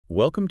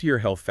Welcome to your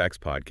Health Facts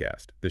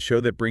podcast, the show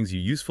that brings you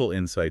useful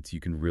insights you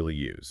can really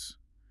use.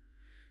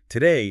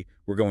 Today,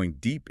 we're going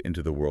deep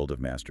into the world of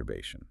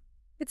masturbation.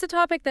 It's a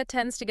topic that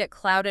tends to get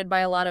clouded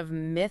by a lot of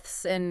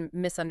myths and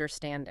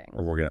misunderstanding.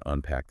 Or we're going to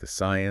unpack the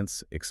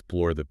science,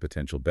 explore the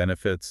potential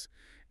benefits,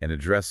 and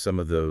address some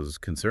of those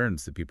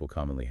concerns that people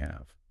commonly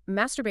have.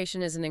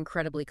 Masturbation is an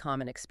incredibly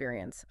common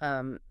experience.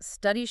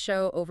 Studies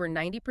show over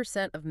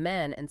 90% of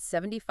men and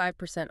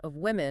 75% of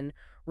women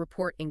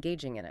report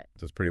engaging in it.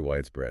 So it's pretty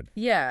widespread.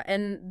 Yeah,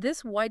 and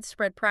this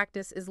widespread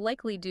practice is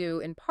likely due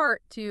in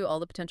part to all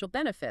the potential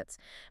benefits.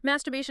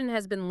 Masturbation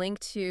has been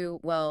linked to,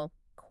 well,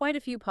 quite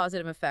a few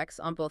positive effects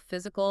on both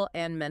physical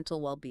and mental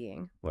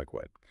well-being. Like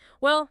what?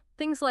 Well,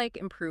 things like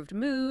improved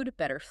mood,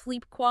 better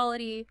sleep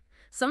quality.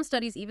 Some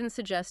studies even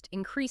suggest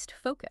increased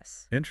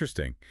focus.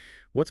 Interesting.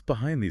 What's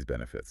behind these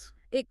benefits?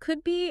 It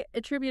could be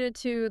attributed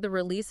to the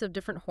release of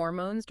different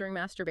hormones during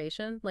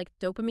masturbation, like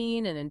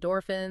dopamine and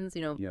endorphins,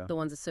 the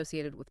ones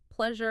associated with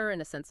pleasure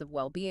and a sense of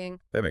well-being.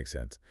 That makes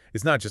sense.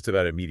 It's not just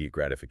about immediate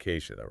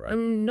gratification, though, right?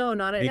 No,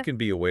 not It can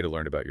be a way to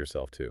learn about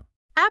yourself, too.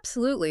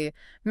 Absolutely.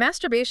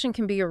 Masturbation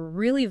can be a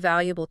really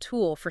valuable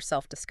tool for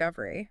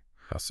self-discovery.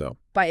 How so?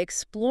 By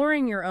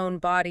exploring your own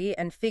body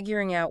and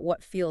figuring out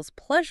what feels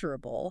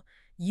pleasurable,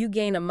 you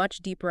gain a much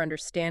deeper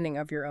understanding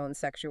of your own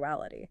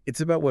sexuality. It's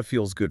about what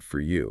feels good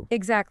for you.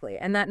 Exactly.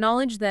 And that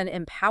knowledge then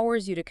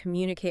empowers you to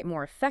communicate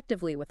more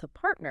effectively with a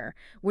partner,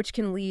 which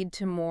can lead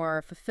to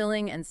more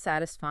fulfilling and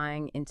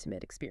satisfying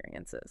intimate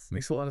experiences.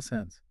 Makes a lot of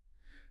sense.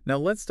 Now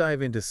let's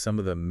dive into some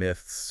of the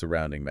myths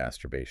surrounding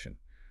masturbation.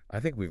 I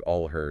think we've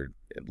all heard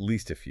at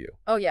least a few.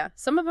 Oh yeah,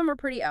 some of them are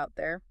pretty out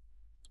there.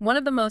 One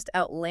of the most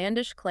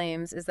outlandish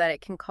claims is that it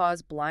can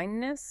cause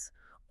blindness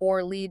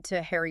or lead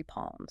to hairy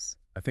palms.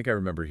 I think I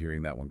remember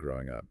hearing that one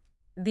growing up.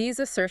 These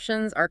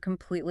assertions are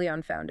completely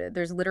unfounded.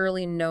 There's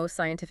literally no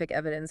scientific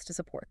evidence to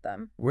support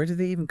them. Where do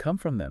they even come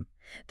from then?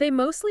 They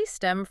mostly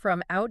stem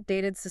from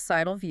outdated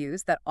societal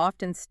views that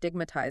often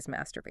stigmatize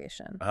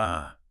masturbation.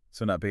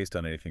 So not based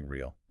on anything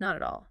real. Not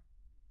at all.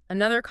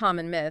 Another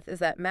common myth is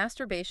that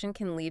masturbation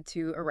can lead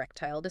to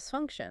erectile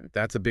dysfunction.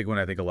 That's a big one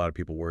I think a lot of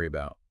people worry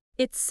about.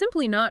 It's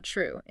simply not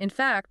true. In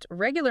fact,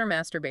 regular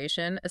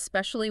masturbation,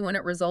 especially when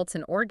it results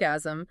in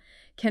orgasm,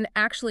 can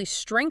actually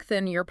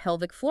strengthen your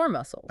pelvic floor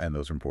muscles. And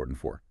those are important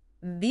for?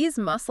 These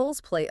muscles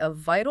play a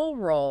vital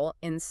role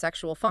in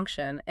sexual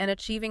function and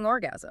achieving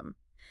orgasm.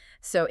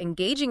 So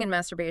engaging in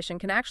masturbation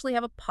can actually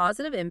have a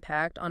positive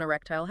impact on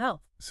erectile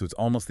health. So it's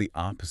almost the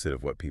opposite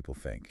of what people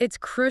think. It's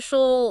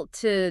crucial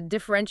to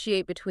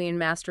differentiate between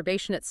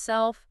masturbation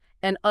itself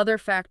and other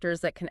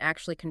factors that can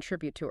actually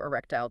contribute to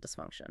erectile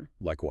dysfunction.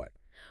 Like what?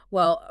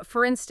 Well,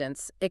 for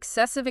instance,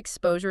 excessive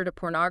exposure to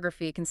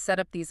pornography can set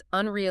up these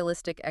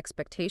unrealistic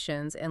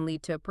expectations and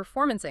lead to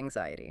performance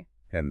anxiety.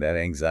 And that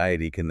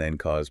anxiety can then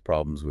cause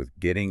problems with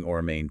getting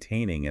or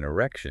maintaining an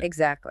erection.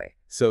 Exactly.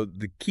 So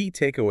the key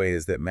takeaway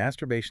is that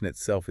masturbation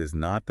itself is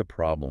not the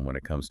problem when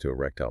it comes to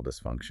erectile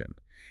dysfunction.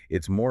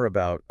 It's more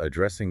about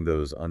addressing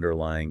those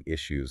underlying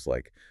issues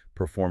like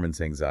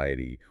performance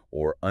anxiety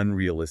or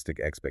unrealistic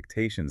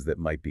expectations that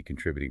might be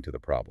contributing to the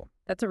problem.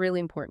 That's a really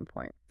important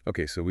point.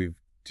 Okay, so we've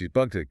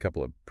debunked a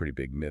couple of pretty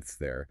big myths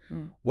there.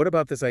 What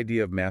about this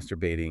idea of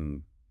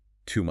masturbating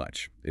too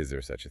much? Is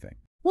there such a thing?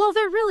 Well,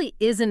 there really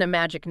isn't a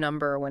magic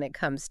number when it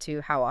comes to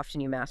how often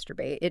you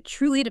masturbate. It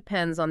truly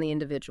depends on the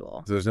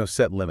individual. So there's no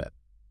set limit.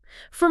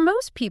 For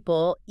most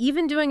people,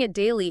 even doing it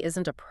daily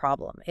isn't a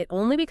problem. It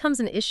only becomes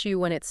an issue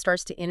when it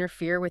starts to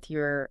interfere with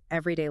your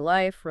everyday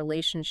life,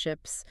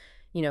 relationships,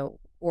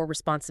 or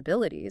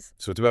responsibilities.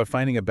 So it's about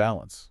finding a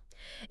balance.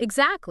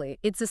 Exactly.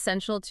 It's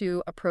essential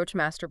to approach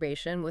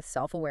masturbation with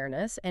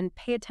self-awareness and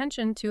pay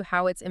attention to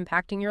how it's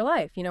impacting your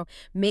life.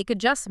 Make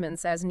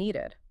adjustments as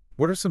needed.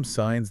 What are some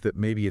signs that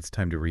maybe it's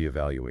time to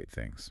reevaluate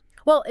things?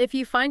 Well, if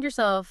you find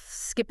yourself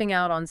skipping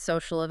out on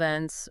social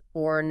events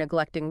or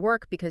neglecting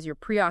work because you're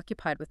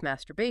preoccupied with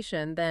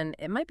masturbation, then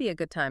it might be a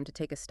good time to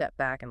take a step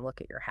back and look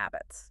at your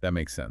habits. That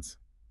makes sense.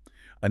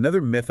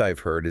 Another myth I've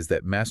heard is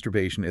that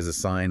masturbation is a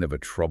sign of a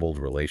troubled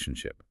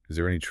relationship. Is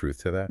there any truth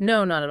to that?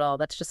 No, not at all.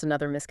 That's just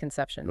another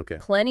misconception. Okay.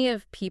 Plenty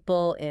of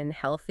people in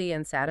healthy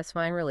and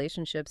satisfying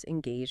relationships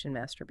engage in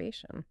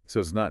masturbation.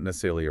 So it's not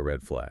necessarily a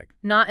red flag.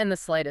 Not in the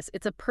slightest.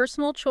 It's a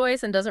personal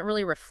choice and doesn't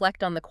really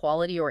reflect on the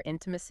quality or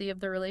intimacy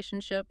of the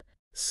relationship.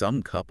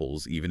 Some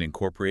couples even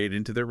incorporate it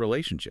into their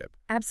relationship.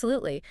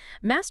 Absolutely.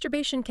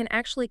 Masturbation can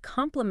actually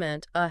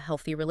complement a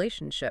healthy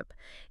relationship.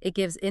 It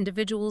gives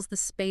individuals the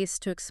space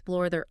to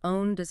explore their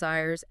own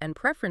desires and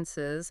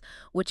preferences,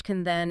 which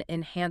can then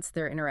enhance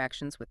their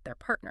interactions with their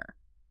partner.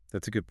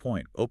 That's a good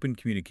point. Open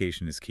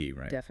communication is key,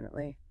 right?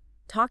 Definitely.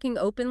 Talking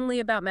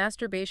openly about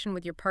masturbation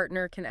with your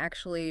partner can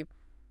actually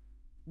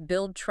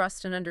build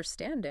trust and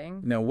understanding.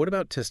 Now, what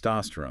about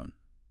testosterone?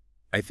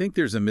 I think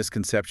there's a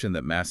misconception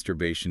that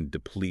masturbation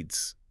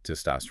depletes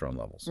testosterone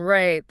levels.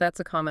 Right, that's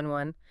a common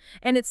one.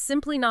 And it's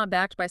simply not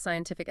backed by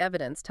scientific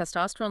evidence.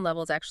 Testosterone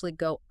levels actually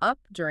go up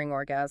during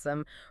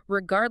orgasm,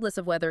 regardless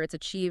of whether it's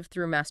achieved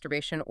through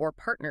masturbation or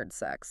partnered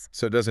sex.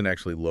 So it doesn't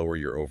actually lower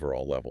your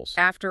overall levels.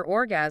 After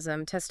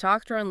orgasm,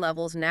 testosterone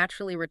levels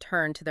naturally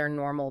return to their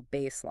normal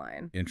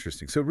baseline.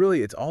 Interesting. So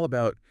really, it's all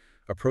about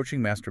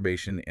approaching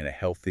masturbation in a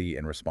healthy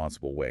and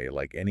responsible way,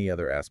 like any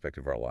other aspect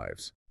of our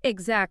lives.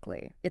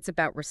 Exactly. It's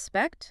about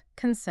respect,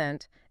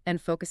 consent,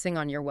 and focusing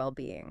on your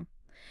well-being.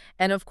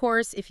 And of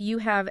course, if you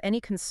have any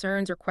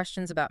concerns or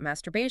questions about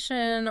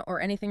masturbation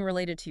or anything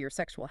related to your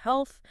sexual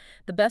health,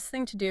 the best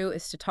thing to do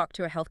is to talk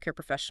to a healthcare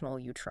professional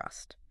you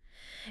trust.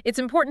 It's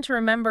important to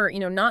remember,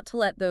 not to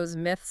let those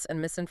myths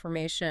and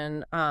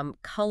misinformation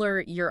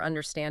color your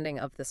understanding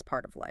of this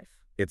part of life.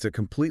 It's a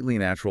completely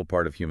natural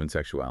part of human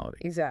sexuality.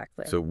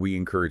 Exactly. So we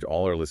encourage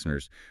all our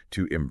listeners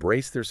to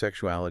embrace their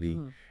sexuality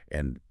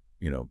and,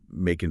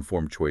 make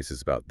informed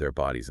choices about their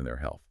bodies and their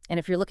health. And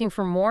if you're looking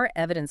for more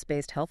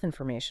evidence-based health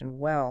information,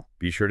 well,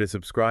 Be sure to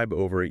subscribe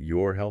over at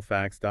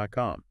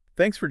yourhealthfacts.com.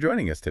 Thanks for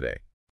joining us today.